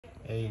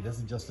Hey, this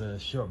is just a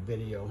short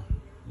video.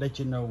 Let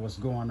you know what's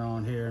going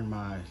on here in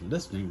my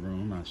listening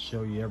room. I'll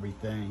show you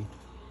everything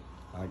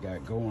I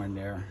got going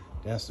there.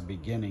 That's the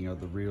beginning of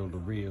the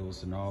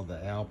reel-to-reels and all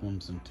the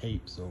albums and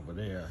tapes over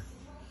there.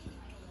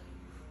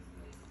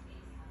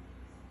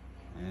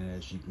 And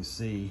as you can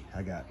see,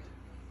 I got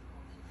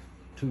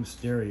two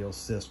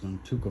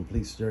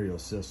complete stereo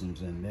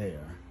systems in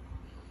there.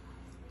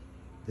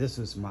 This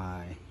is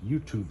my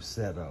YouTube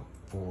setup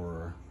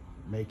for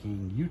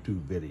making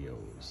YouTube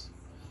videos.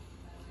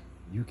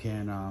 You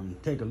can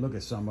take a look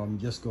at some of them.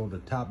 Just go to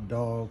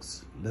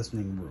Topdog's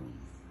listening room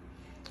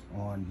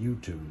on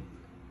YouTube.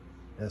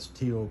 That's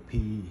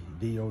TOPDOG'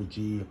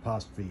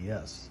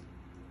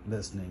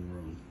 listening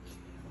room.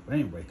 But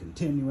anyway,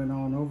 continuing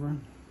on over.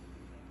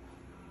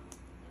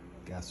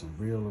 Got some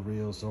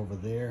reel-to-reels over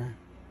there.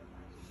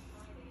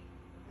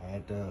 I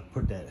had to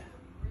put that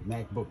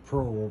MacBook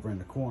Pro over in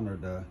the corner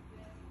to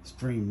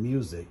stream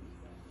music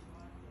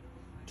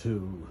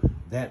to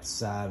that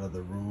side of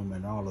the room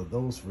and all of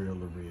those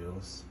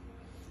reel-to-reels.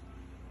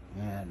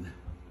 And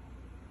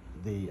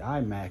the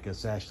iMac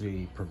is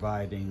actually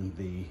providing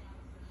the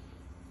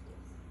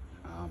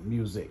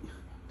music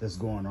that's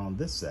going on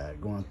this side,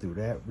 going through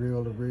that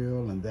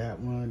reel-to-reel and that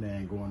one,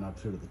 and going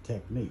up to the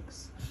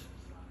techniques.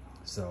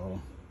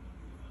 So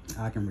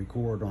I can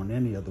record on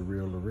any of the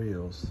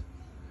reel-to-reels,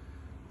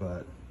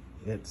 but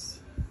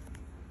it's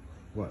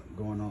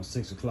going on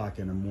 6 o'clock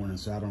in the morning,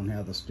 so I don't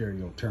have the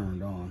stereo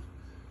turned on.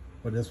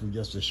 But this was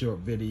just a short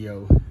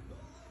video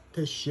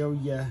to show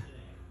you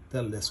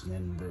the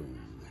listening room.